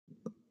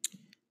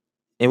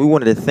And we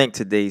wanted to thank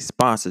today's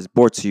sponsors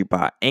brought to you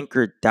by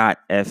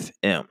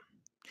Anchor.fm.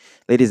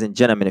 Ladies and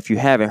gentlemen, if you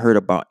haven't heard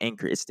about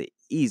Anchor, it's the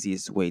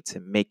easiest way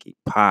to make a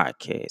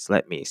podcast.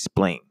 Let me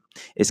explain.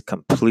 It's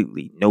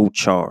completely no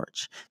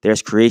charge.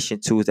 There's creation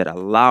tools that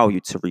allow you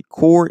to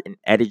record and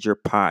edit your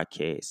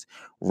podcast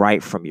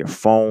right from your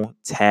phone,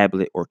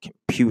 tablet, or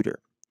computer.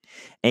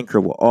 Anchor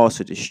will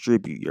also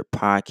distribute your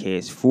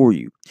podcast for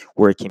you,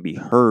 where it can be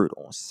heard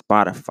on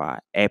Spotify,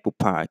 Apple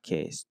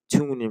Podcasts,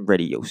 TuneIn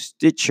Radio,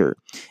 Stitcher,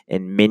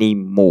 and many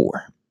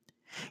more.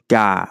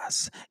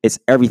 Guys, it's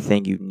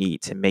everything you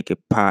need to make a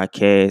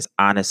podcast.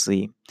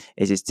 Honestly,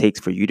 it just takes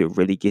for you to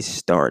really get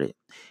started.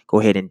 Go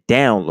ahead and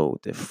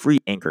download the free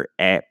Anchor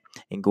app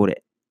and go to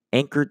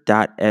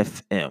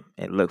anchor.fm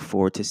and look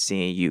forward to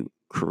seeing you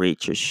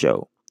create your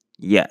show.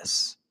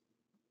 Yes.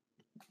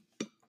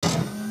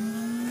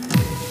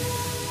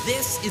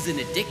 This is an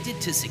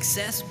Addicted to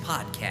Success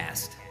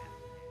podcast.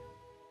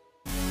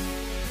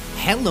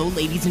 Hello,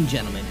 ladies and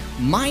gentlemen.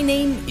 My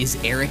name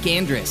is Eric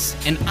Andrus,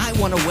 and I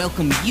want to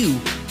welcome you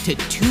to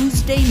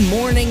Tuesday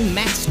Morning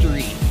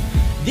Mastery.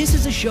 This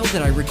is a show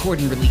that I record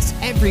and release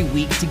every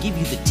week to give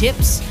you the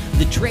tips,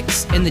 the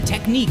tricks, and the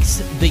techniques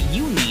that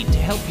you need to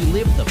help you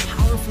live the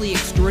powerfully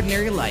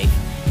extraordinary life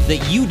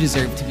that you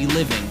deserve to be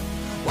living.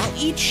 While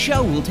each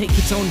show will take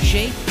its own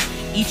shape,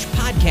 each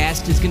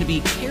podcast is going to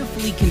be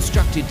carefully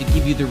constructed to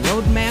give you the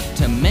roadmap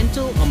to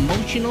mental,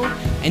 emotional,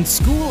 and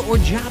school or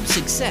job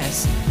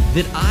success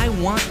that I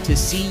want to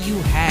see you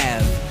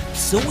have.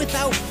 So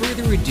without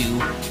further ado,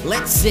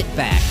 let's sit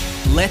back,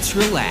 let's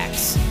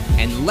relax,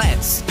 and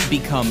let's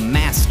become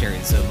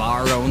masters of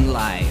our own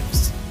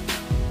lives.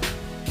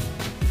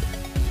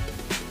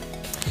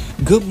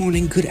 Good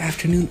morning, good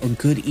afternoon, or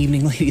good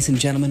evening, ladies and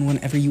gentlemen,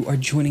 whenever you are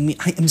joining me.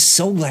 I am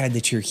so glad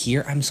that you're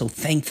here. I'm so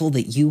thankful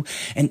that you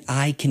and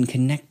I can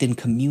connect and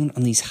commune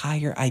on these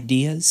higher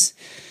ideas.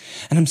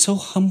 And I'm so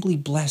humbly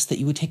blessed that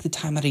you would take the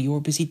time out of your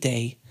busy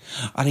day,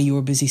 out of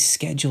your busy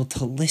schedule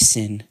to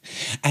listen.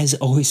 As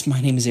always, my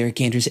name is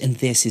Eric Andrus, and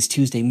this is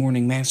Tuesday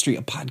Morning Mastery,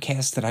 a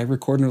podcast that I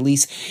record and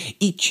release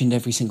each and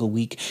every single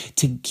week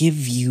to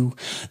give you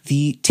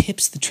the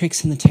tips, the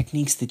tricks, and the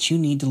techniques that you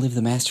need to live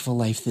the masterful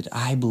life that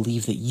I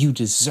believe that you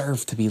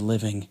deserve to be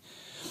living.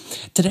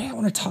 Today, I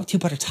want to talk to you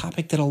about a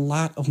topic that a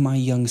lot of my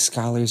young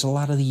scholars, a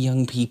lot of the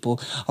young people,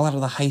 a lot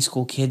of the high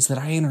school kids that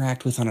I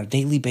interact with on a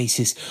daily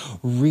basis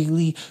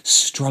really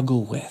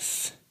struggle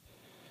with.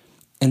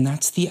 And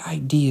that's the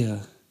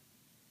idea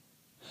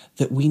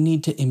that we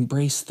need to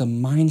embrace the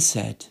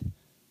mindset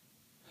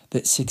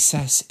that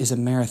success is a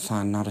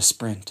marathon, not a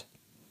sprint.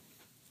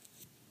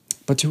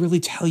 But to really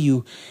tell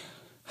you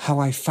how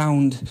I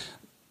found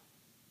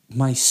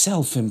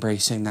myself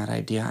embracing that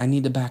idea, I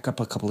need to back up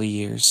a couple of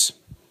years.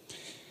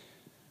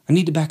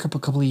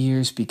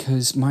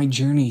 Because my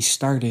journey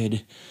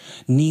started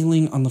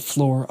kneeling on the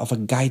floor of a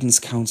guidance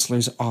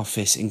counselor's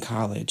office in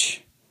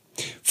college.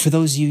 For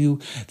those of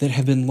you that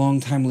have been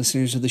longtime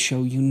listeners of the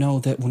show, you know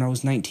that when I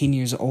was 19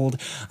 years old,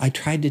 I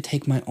tried to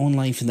take my own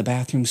life in the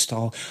bathroom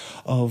stall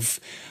of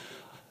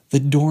the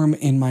dorm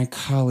in my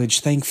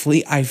college.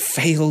 Thankfully, I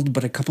failed,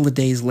 but a couple of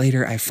days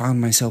later, I found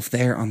myself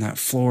there on that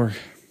floor.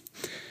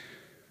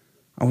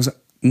 I was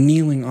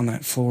kneeling on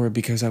that floor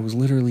because I was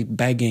literally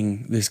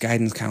begging this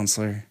guidance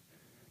counselor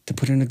to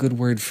put in a good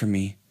word for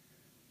me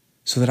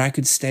so that I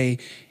could stay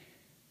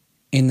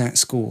in that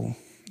school,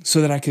 so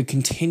that I could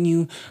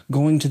continue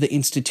going to the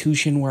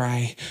institution where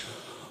I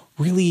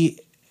really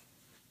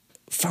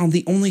found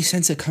the only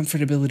sense of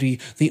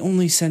comfortability, the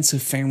only sense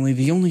of family,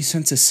 the only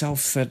sense of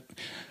self that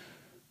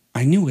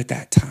I knew at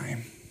that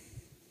time.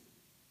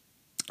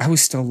 I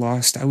was still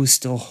lost. I was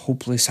still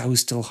hopeless. I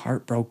was still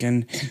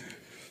heartbroken.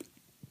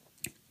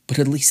 But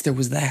at least there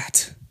was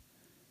that.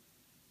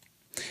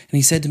 And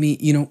he said to me,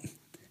 you know,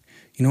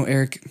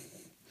 Eric,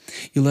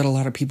 you let a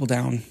lot of people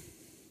down.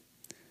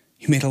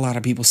 You made a lot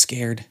of people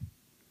scared.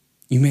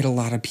 You made a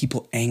lot of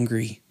people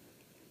angry.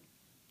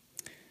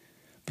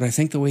 But I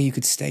think the way you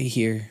could stay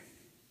here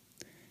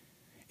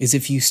is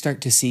if you start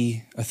to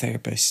see a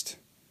therapist.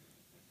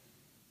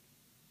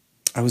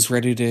 I was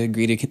ready to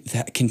agree to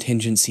that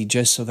contingency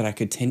just so that I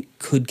could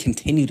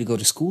continue to go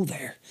to school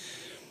there.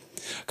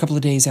 A couple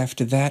of days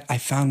after that, I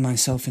found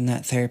myself in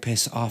that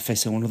therapist's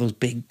office in one of those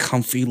big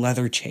comfy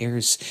leather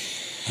chairs,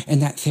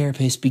 and that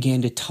therapist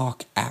began to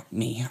talk at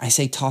me. I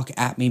say talk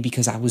at me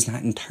because I was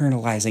not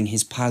internalizing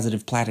his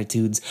positive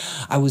platitudes.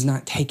 I was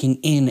not taking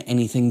in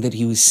anything that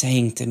he was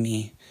saying to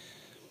me.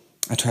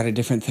 I tried a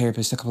different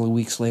therapist a couple of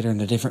weeks later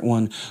and a different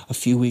one a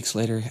few weeks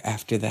later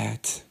after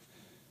that.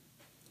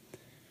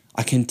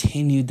 I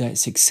continued that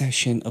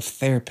succession of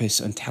therapists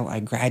until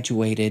I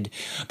graduated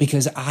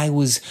because I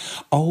was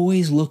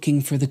always looking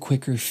for the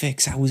quicker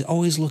fix. I was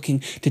always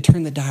looking to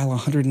turn the dial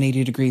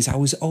 180 degrees. I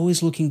was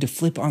always looking to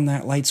flip on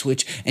that light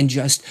switch and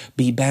just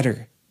be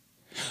better.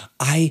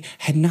 I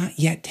had not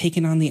yet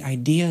taken on the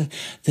idea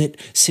that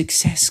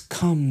success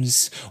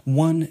comes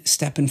one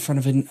step in front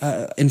of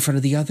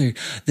the other,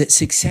 that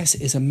success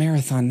is a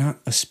marathon, not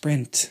a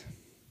sprint.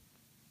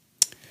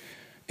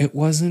 It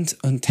wasn't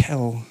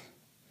until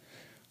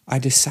I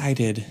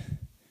decided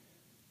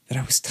that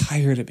I was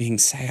tired of being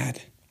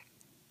sad.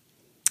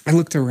 I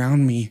looked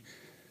around me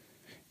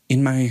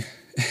in my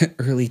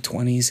early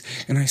 20s,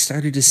 and I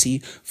started to see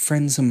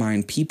friends of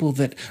mine, people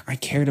that I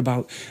cared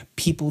about,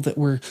 people that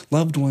were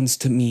loved ones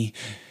to me,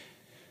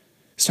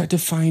 start to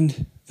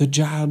find the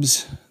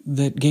jobs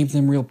that gave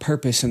them real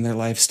purpose in their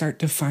life, start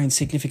to find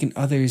significant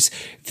others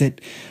that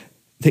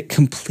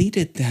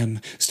completed them,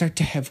 start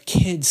to have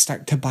kids,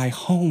 start to buy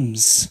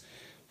homes.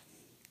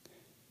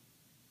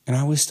 And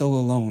I was still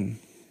alone.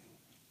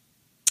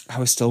 I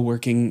was still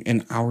working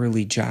an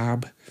hourly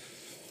job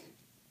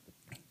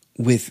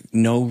with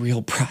no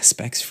real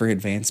prospects for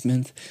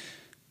advancement.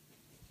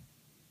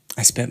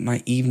 I spent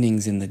my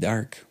evenings in the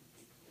dark.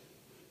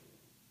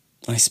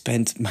 I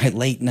spent my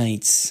late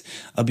nights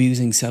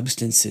abusing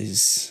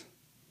substances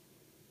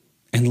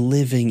and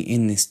living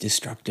in this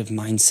destructive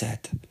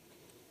mindset.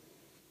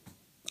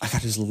 I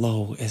got as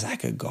low as I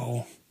could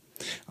go.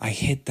 I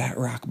hit that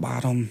rock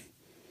bottom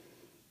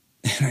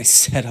and I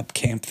set up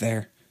camp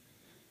there.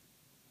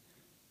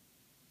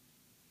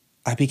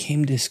 I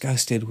became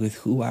disgusted with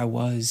who I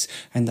was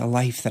and the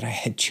life that I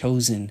had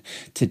chosen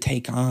to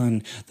take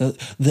on,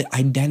 the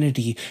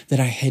identity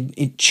that I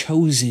had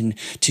chosen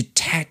to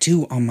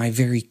tattoo on my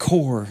very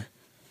core.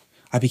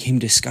 I became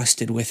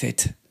disgusted with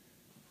it.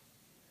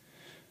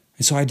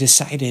 And so I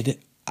decided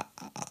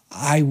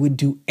I would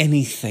do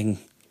anything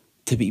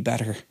to be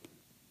better.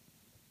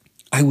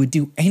 I would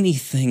do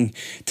anything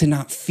to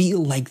not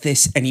feel like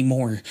this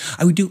anymore.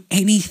 I would do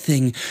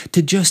anything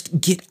to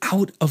just get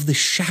out of the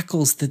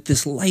shackles that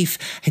this life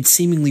had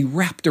seemingly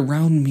wrapped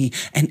around me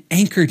and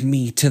anchored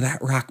me to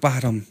that rock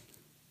bottom.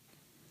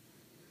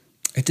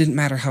 It didn't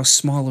matter how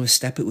small of a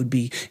step it would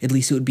be, at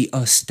least it would be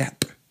a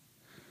step.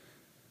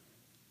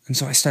 And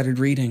so I started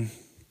reading.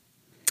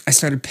 I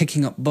started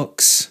picking up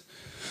books.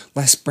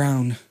 Les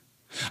Brown.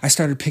 I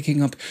started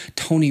picking up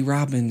Tony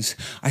Robbins.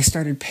 I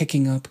started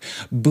picking up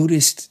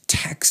Buddhist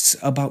texts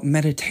about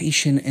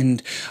meditation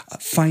and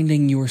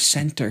finding your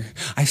center.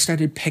 I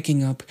started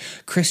picking up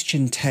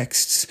Christian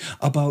texts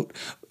about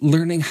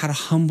learning how to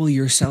humble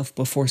yourself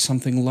before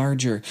something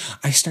larger.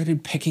 I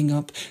started picking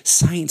up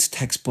science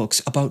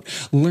textbooks about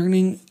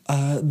learning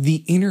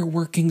the inner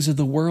workings of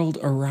the world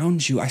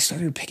around you. I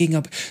started picking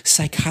up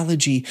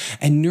psychology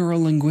and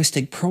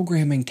neurolinguistic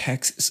programming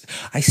texts.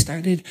 I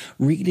started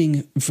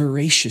reading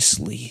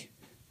voraciously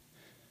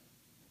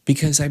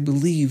because I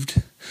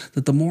believed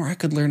that the more I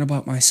could learn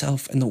about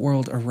myself and the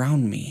world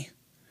around me,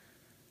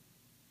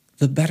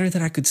 the better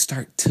that I could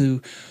start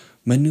to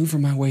maneuver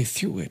my way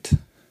through it.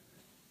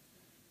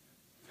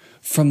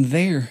 From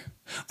there,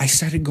 I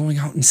started going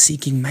out and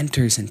seeking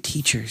mentors and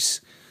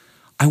teachers.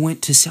 I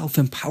went to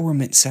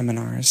self-empowerment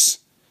seminars.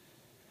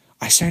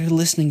 I started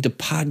listening to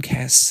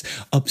podcasts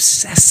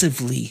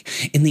obsessively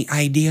in the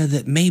idea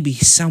that maybe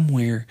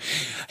somewhere,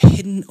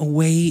 hidden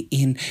away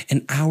in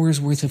an hour's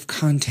worth of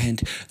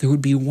content, there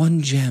would be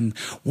one gem,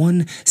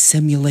 one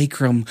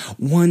simulacrum,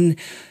 one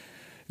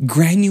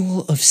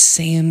granule of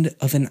sand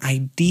of an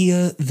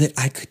idea that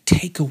I could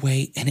take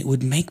away and it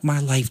would make my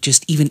life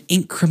just even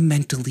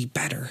incrementally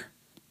better.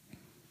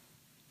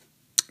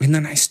 And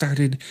then I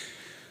started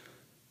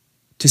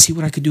to see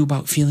what I could do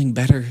about feeling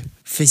better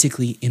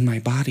physically in my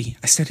body.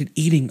 I started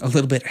eating a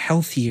little bit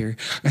healthier.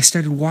 I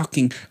started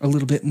walking a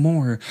little bit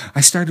more.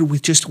 I started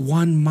with just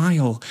 1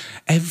 mile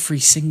every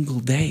single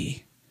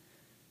day.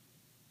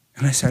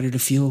 And I started to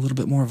feel a little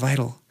bit more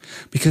vital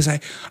because I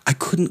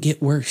couldn't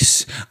get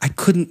worse. I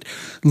couldn't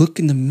look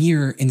in the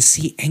mirror and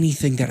see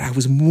anything that I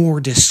was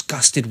more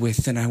disgusted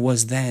with than I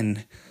was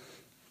then.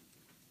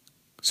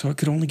 So it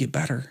could only get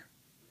better.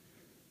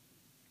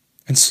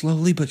 And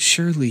slowly but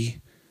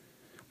surely,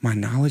 my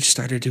knowledge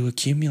started to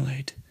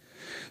accumulate.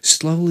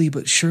 Slowly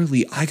but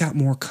surely, I got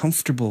more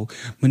comfortable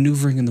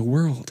maneuvering in the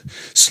world.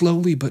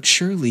 Slowly but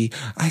surely,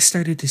 I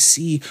started to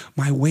see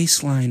my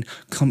waistline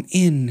come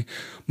in,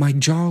 my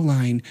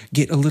jawline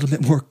get a little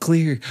bit more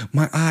clear,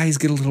 my eyes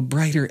get a little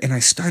brighter, and I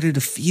started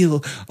to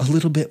feel a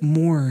little bit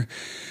more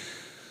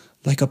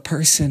like a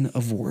person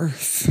of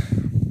worth.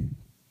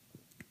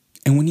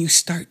 And when you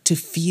start to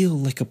feel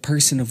like a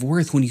person of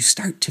worth, when you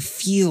start to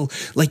feel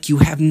like you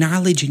have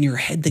knowledge in your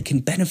head that can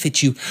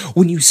benefit you,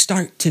 when you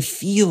start to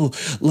feel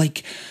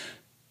like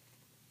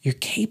you're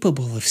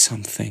capable of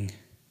something,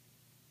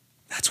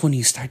 that's when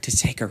you start to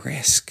take a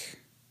risk.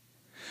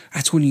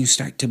 That's when you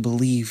start to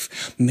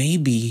believe,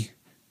 maybe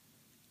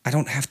I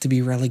don't have to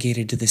be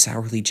relegated to this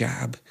hourly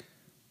job.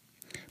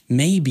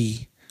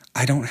 Maybe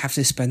I don't have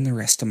to spend the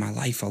rest of my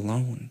life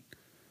alone.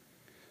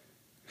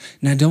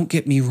 Now, don't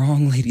get me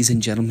wrong, ladies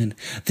and gentlemen.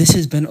 This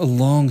has been a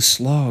long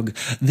slog.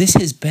 This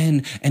has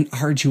been an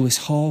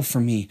arduous haul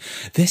for me.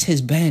 This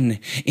has been,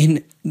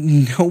 in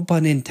no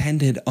pun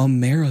intended, a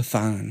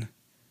marathon.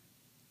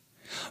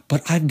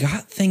 But I've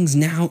got things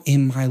now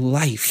in my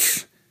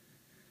life.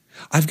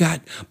 I've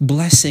got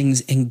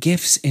blessings and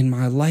gifts in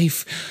my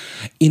life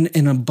in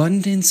an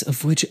abundance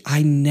of which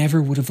I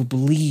never would have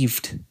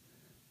believed.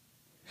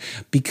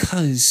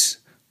 Because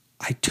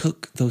I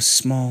took those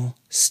small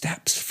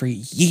steps for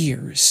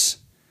years.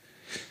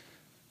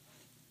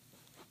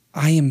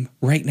 I am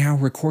right now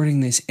recording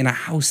this in a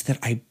house that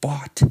I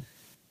bought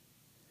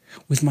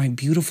with my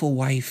beautiful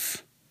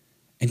wife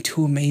and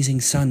 2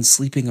 amazing sons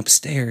sleeping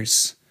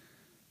upstairs.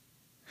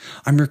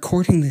 I'm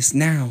recording this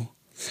now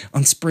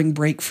on spring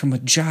break from a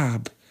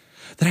job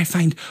that I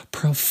find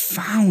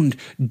profound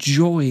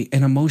joy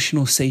and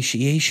emotional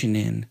satiation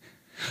in,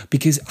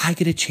 because I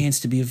get a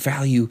chance to be of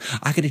value,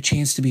 I get a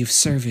chance to be of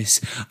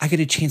service, I get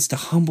a chance to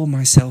humble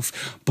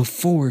myself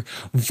before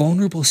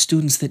vulnerable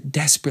students that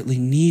desperately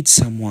need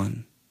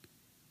someone.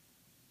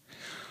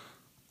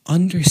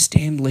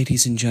 Understand,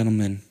 ladies and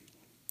gentlemen,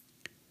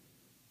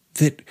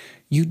 that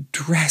you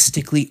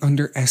drastically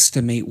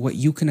underestimate what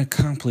you can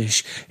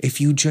accomplish if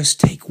you just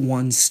take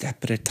one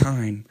step at a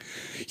time.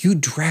 You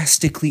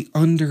drastically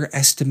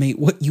underestimate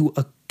what you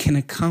can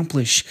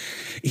accomplish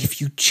if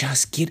you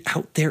just get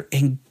out there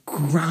and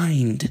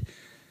grind.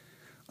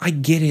 I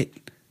get it.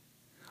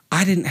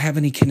 I didn't have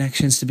any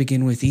connections to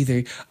begin with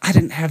either. I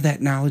didn't have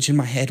that knowledge in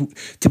my head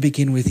to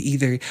begin with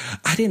either.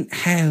 I didn't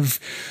have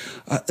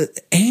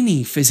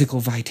any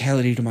physical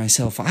vitality to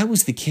myself. I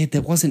was the kid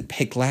that wasn't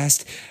picked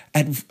last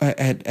at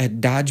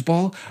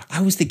dodgeball. I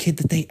was the kid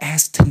that they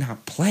asked to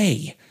not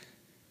play.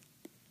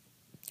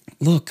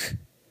 Look,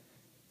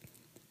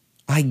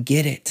 I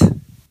get it.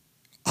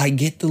 I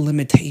get the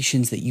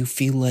limitations that you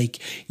feel like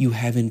you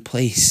have in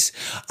place.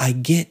 I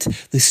get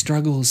the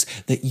struggles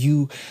that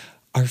you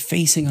are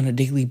facing on a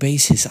daily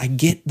basis. I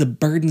get the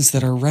burdens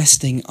that are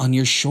resting on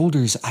your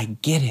shoulders. I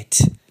get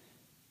it.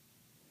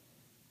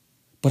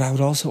 But I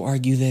would also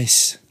argue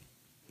this.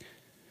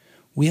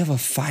 We have a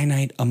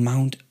finite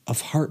amount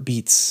of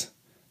heartbeats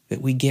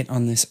that we get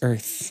on this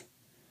earth.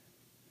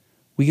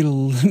 We get a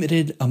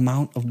limited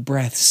amount of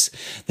breaths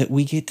that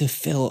we get to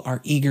fill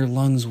our eager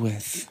lungs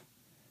with.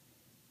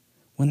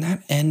 When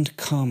that end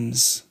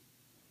comes,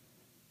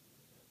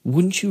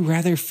 wouldn't you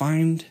rather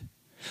find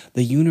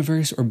the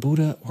universe or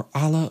Buddha or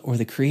Allah or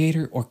the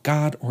Creator or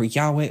God or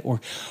Yahweh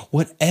or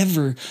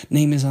whatever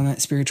name is on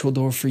that spiritual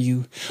door for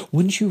you?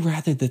 Wouldn't you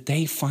rather that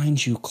they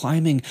find you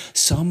climbing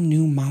some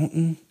new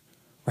mountain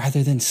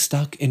rather than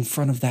stuck in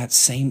front of that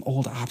same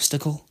old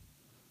obstacle?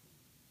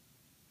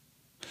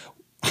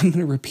 I'm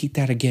going to repeat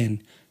that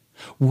again.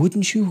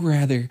 Wouldn't you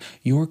rather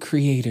your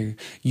Creator,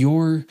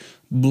 your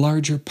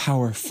larger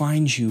power,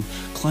 find you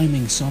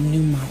climbing some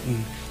new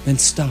mountain than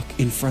stuck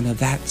in front of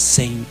that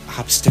same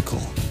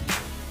obstacle?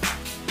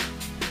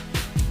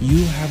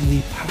 You have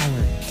the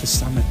power to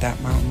summit that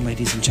mountain,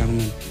 ladies and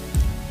gentlemen.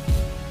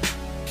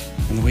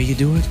 And the way you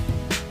do it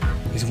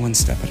is one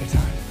step at a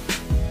time.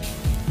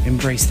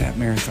 Embrace that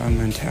marathon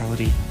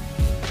mentality,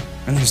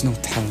 and there's no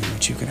telling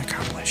what you can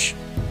accomplish.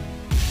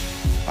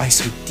 I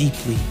so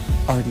deeply,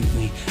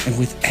 ardently, and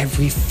with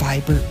every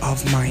fiber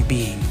of my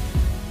being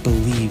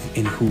believe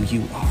in who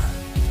you are.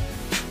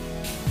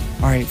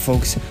 Alright,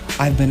 folks,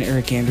 I've been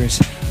Eric Andrus.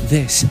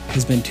 This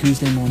has been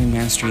Tuesday Morning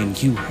Mastery,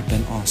 and you have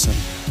been awesome.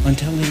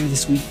 Until later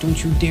this week,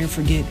 don't you dare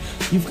forget,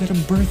 you've got a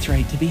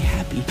birthright to be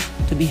happy,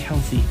 to be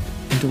healthy,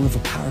 and to live a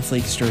powerfully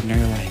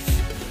extraordinary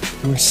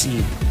life. You are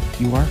seen,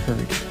 you are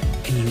heard,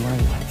 and you are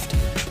loved.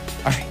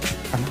 Alright.